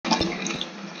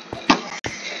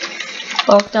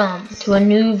Welcome to a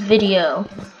new video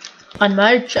on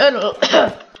my channel.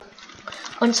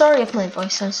 I'm sorry if my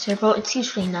voice sounds terrible. It's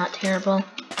usually not terrible,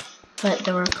 but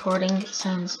the recording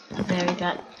sounds very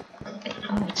bad.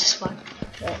 Oh, I just walked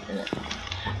right and it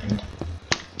happened.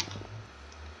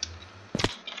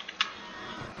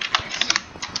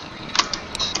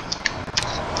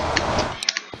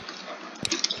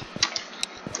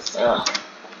 So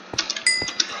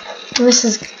this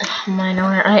is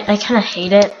minor. I kind of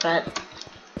hate it, but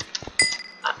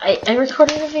I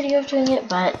recorded a video of doing it,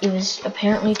 but it was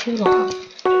apparently too long.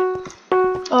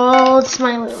 Oh, it's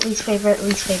my least favorite.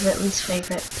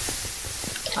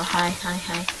 Oh, hi.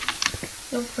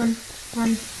 Oh, run.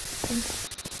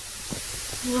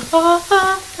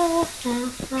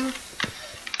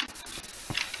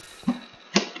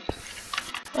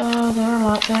 Oh, there are a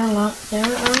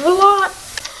lot.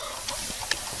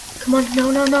 Come on,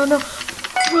 no.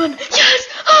 Run, yes!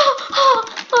 Oh.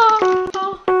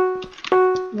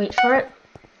 Wait for it.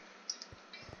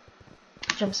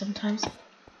 Jump sometimes.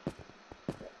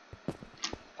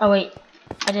 Oh wait,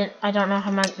 I don't know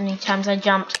how many times I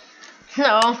jumped.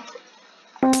 No.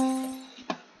 Oh,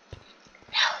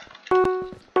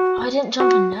 I didn't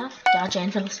jump enough. Dodge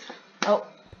anvils. Oh,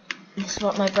 this is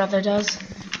what my brother does.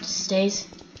 Just stays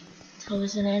until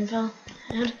there's an anvil.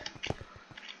 And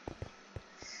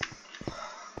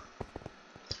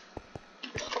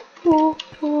ooh.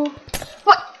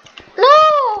 What?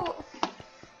 No!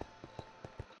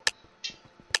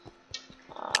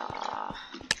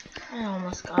 I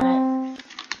almost got it.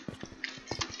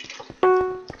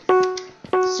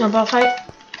 Snowball fight.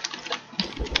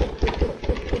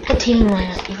 What team am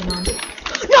I even on?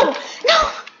 No!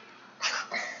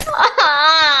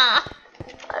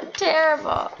 I'm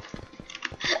terrible.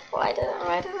 Why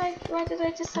did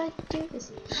I decide to do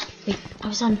this? Wait, I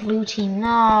was on blue team.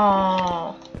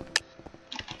 No.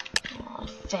 I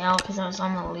failed because I was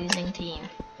on the losing team.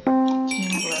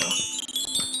 Team blue.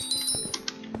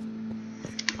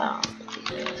 Oh,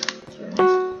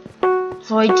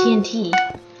 Void TNT.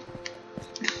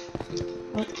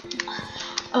 What?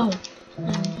 Oh,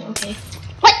 okay.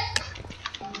 What?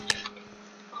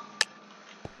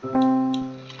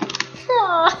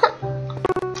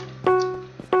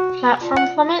 Platform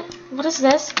plummet? What is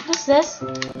this?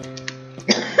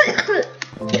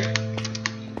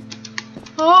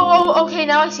 Oh, okay,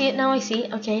 now I see it.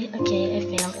 Okay,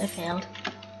 I failed.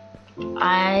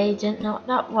 I didn't know what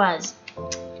that was.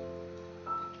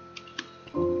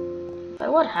 If I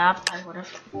would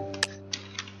have,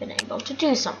 been able to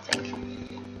do something.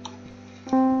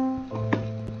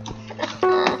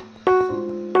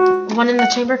 One in the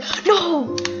chamber.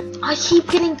 No! I keep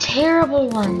getting terrible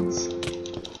ones.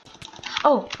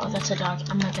 Oh, that's a dog.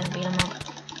 I'm not gonna beat him up.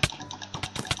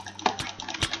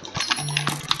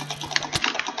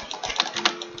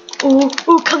 Oh,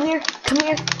 come here.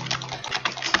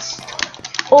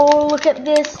 Oh, look at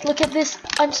this.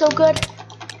 I'm so good.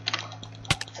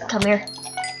 Come here.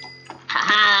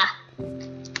 Haha.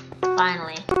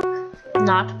 Finally.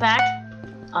 Knockback.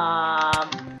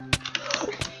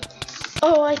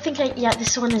 Oh, I think yeah,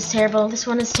 this one is terrible.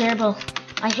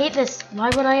 I hate this. Why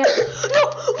would I No!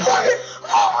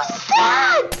 What was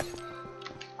that?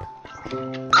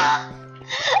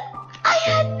 I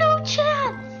had no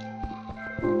chance.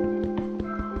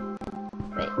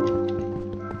 Wait.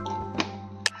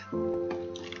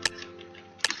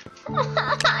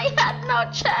 I had no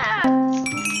chance.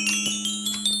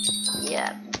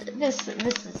 Yeah, this is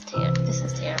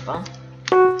terrible.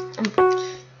 I'm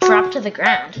dropped to the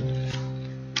ground.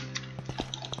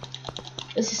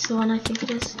 Is this the one I think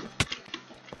it is?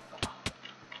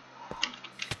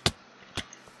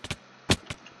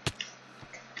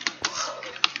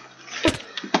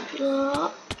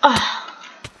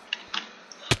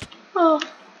 Oh,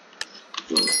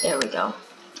 there we go.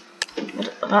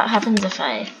 What happens if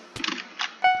I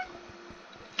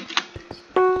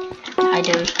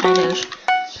doge?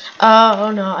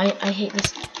 Oh no, I hate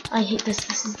this.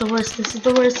 This is the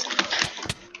worst.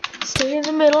 Stay in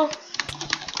the middle.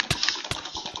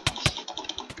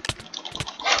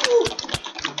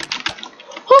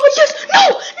 Oh yes! No!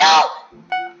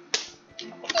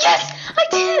 Yes! I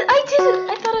did it! I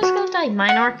thought I was gonna die.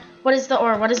 Minor. What is the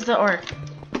ore? What is the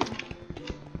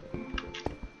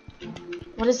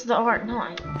ore? No,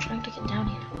 I'm trying to get down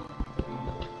here.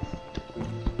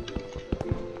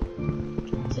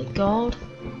 Is it gold?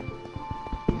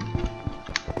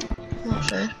 Not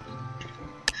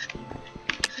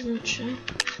sure.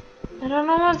 I don't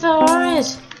know what the ore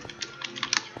is.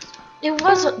 It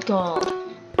wasn't gold.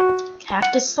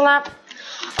 Cactus slap?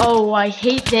 Oh, I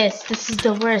hate this. This is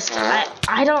the worst.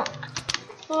 I don't.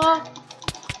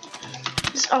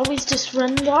 always just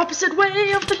run the opposite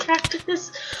way of the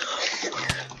cactus.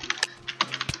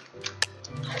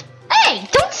 Hey,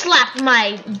 don't slap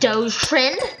my Doge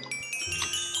friend.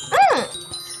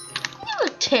 You're a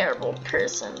terrible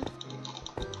person.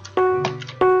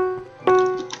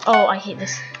 Oh, I hate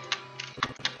this.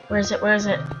 Where is it? Where is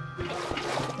it?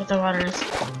 Where the water is.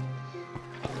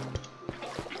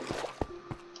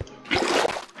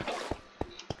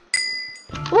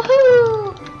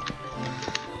 Woohoo!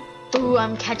 Ooh,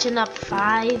 I'm catching up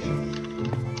 5.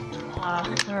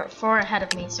 They're 4 ahead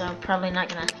of me, so I'm probably not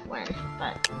gonna win,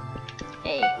 but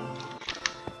hey.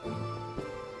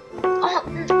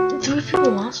 Oh, 3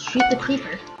 people lost. Shoot the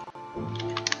creeper.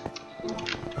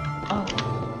 Oh.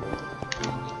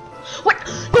 What?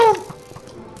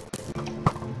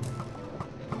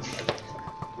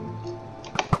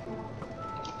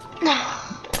 No!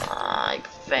 I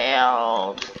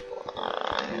failed.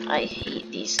 I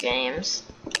hate these games.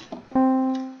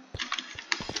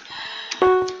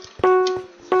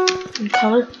 In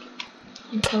color.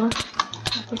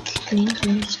 Green,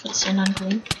 just put sand on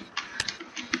green.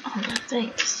 Oh no,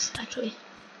 thanks, actually.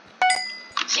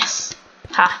 Yes!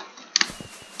 Ha!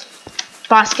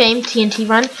 Boss game, TNT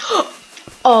run.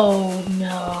 Oh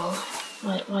no.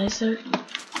 Why is there?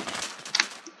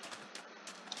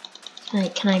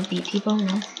 Can I beat people?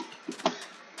 No.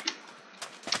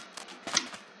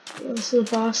 This is a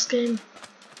boss game.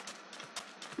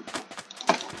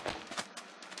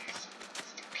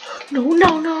 No.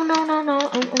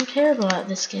 I'm terrible at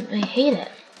this game. I hate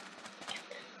it.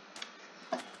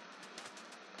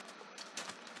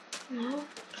 No.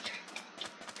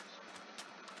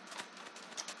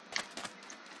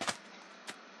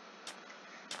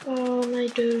 Oh, my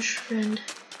Doge friend.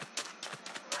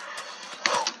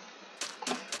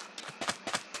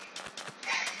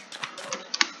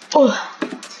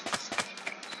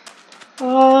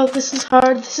 Oh, this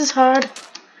is hard.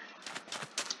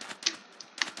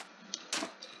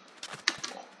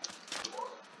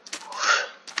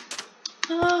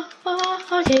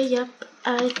 Okay, yep.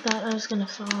 I thought I was gonna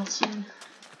fall soon.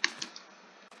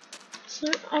 So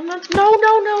I'm not. No.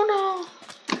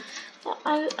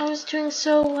 I was doing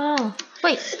so well.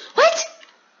 Wait, what?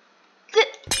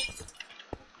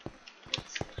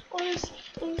 I was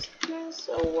doing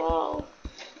so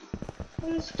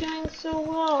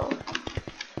well.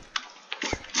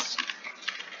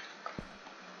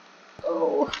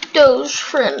 Oh, Doge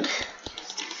friend.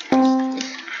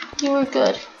 You were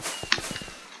good.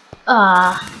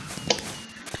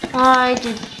 I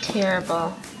did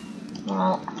terrible.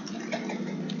 Well,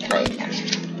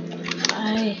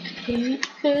 I hate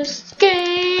this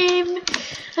game.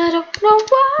 I don't know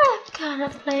why I'm gonna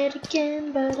play it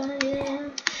again, but I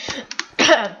am.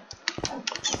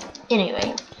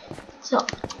 Anyway, so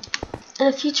in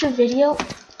a future video,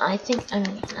 I think I'm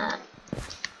gonna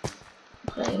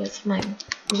play with my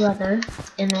brother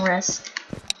in Risk.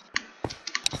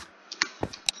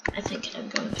 I think I'm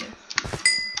going to.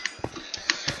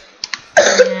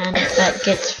 And if that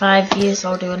gets 5 views,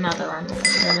 I'll do another one. And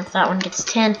then if that one gets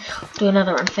 10, I'll do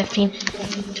another one. 15,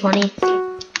 20.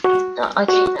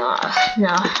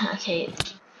 Okay.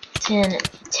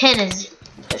 10 is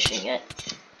pushing it.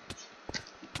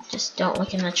 Just don't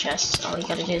look in the chest. All you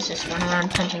gotta do is just run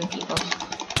around punching people.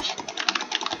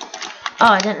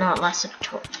 Oh, I didn't know it lasted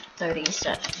 40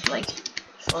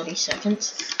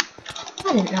 seconds.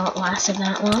 I didn't know it lasted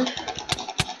that long.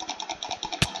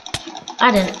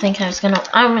 I didn't think I was gonna.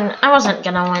 I mean, I wasn't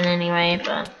gonna win anyway,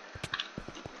 but.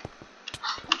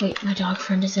 Wait, my dog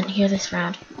friend isn't here this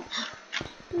round.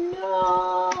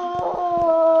 No!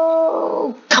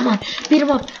 Come on, beat him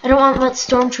up. I don't want what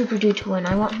Stormtrooper do to win.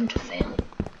 I want him to fail.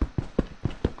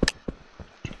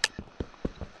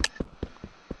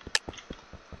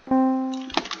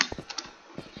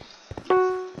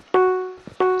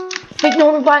 Wait,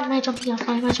 no, why am I jumping off?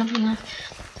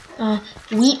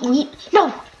 Wheat.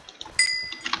 No!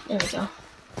 There we go.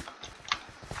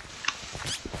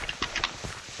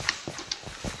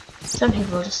 Some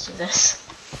people will just do this.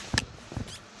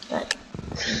 But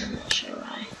I'm not sure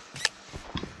why.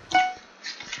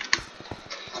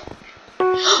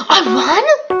 I won?!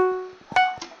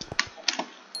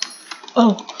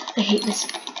 Oh, I hate this.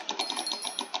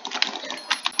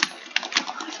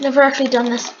 I've never actually done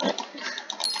this, but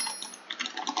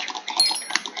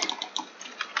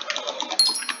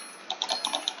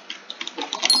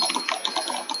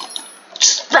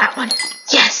that one!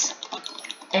 Yes!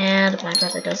 And my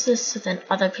brother does this, so then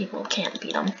other people can't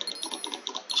beat him.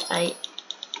 Which I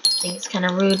think it's kind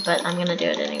of rude, but I'm gonna do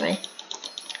it anyway.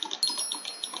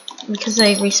 Because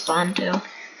I respawn too.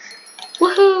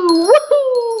 Woohoo!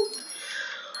 Woohoo!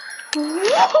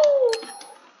 Woohoo!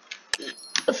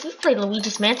 play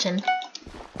Luigi's Mansion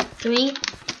 3,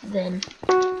 then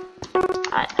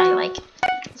I like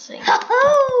saying,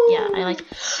 yeah, I like,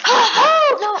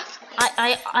 no,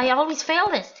 I always fail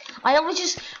this. I always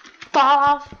just fall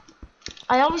off.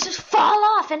 I always just fall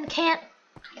off and can't,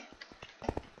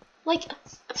 like,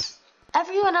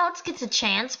 everyone else gets a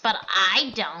chance, but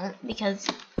I don't, because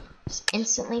I just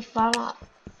instantly fall off.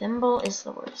 Thimble is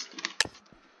the worst.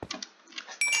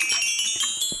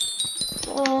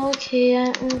 Okay,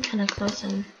 I'm kind of close.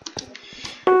 And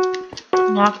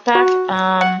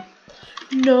knockback.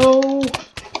 No.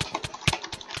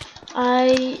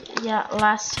 Yeah,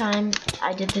 last time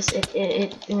I did this,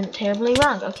 it went terribly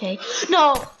wrong. Okay.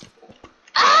 No.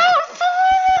 Oh,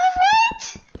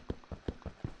 what?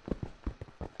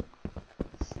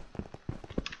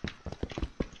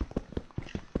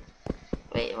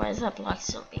 Wait, why is that block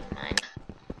still being mine?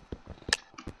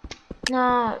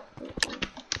 No.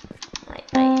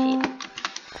 I hate it.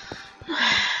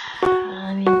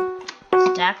 I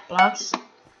mean, stack blocks.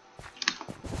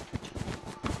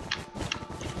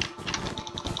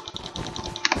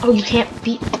 Oh, you can't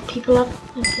beat people up?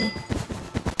 Okay.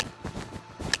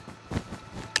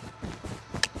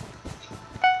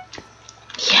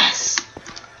 Yes!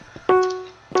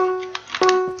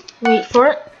 Wait for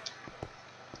it.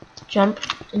 Jump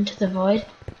into the void.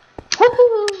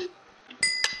 Woohoo!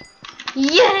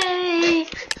 Yay!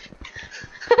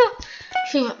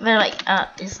 They're like,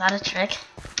 is that a trick?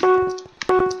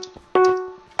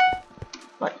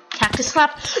 What? Cactus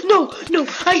slap? No, no,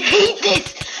 I hate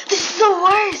this! This is the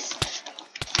worst!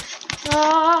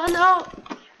 Oh, no!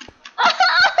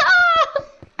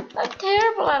 I'm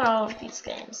terrible at all of these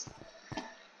games.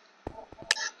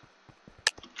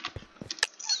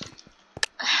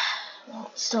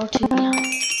 Well, still 2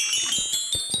 behind.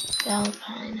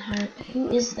 Alpine Heart. Who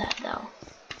is that, though?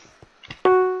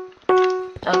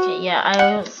 Okay, yeah,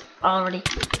 I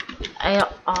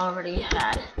already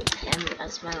had him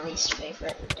as my least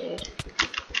favorite dude.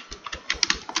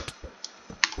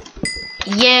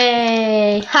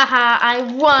 Yay! Haha, I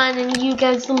won and you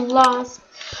guys lost.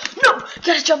 No!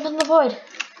 Gotta jump in the void.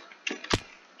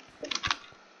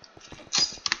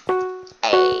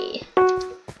 Hey.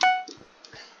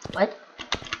 What?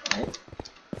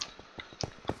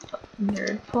 What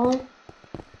nerd pull?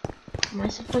 What am I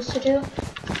supposed to do?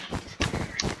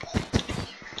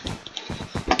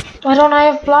 Why don't I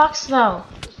have blocks though?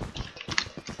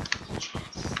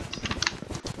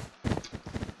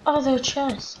 Oh, they're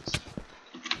chests.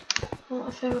 Well,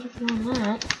 if I would have known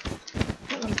that,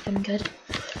 that would have been good.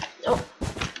 Oh.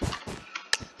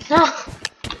 No!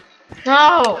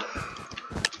 No!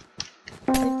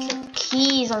 The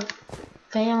keys are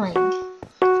failing.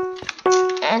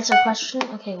 Answer question?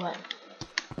 Okay, what?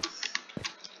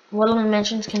 Woodland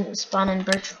mansions can spawn in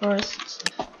birch forests.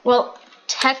 Well,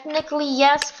 technically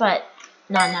yes, but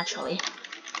not naturally.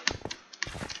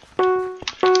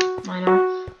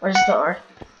 Minor. Where's the ore?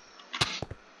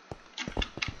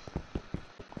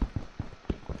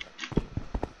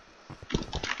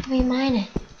 We mine it.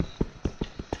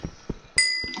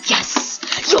 Yes!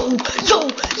 Yo! Yo!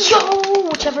 Yo!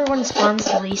 Whichever one spawns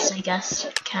the least, I guess.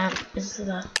 Cat is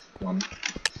the one.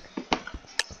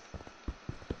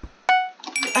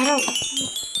 I don't...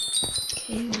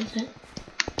 Okay, what is it?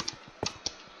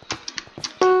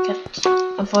 Got to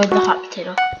avoid the hot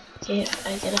potato. Okay, if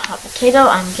I get a hot potato,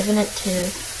 I'm giving it to...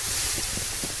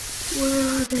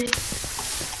 Where are they?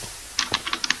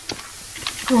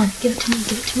 Come on, give it to me,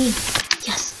 give it to me.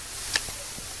 Yes!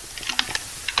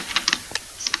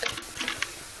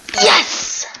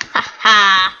 Yes! Ha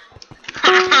ha!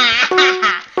 Ha ha ha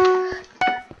ha!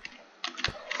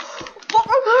 Oh,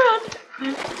 run!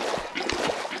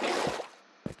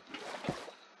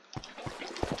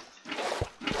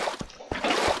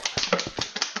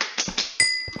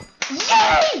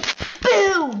 Yay!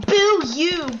 Boo! Boo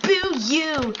you! Boo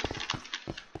you!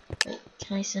 Wait,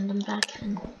 can I send him back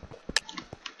in?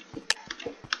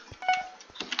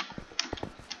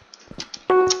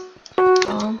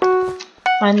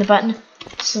 Find the button.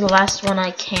 This is the last one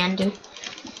I can do.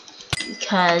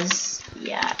 Because,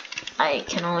 yeah, I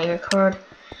can only record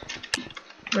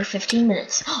for 15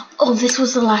 minutes. Oh, this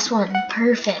was the last one.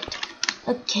 Perfect.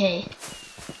 Okay.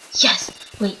 Yes!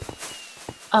 Wait.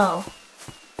 Oh.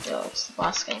 Oh, it's the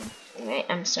boss game. Wait,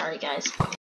 I'm sorry, guys.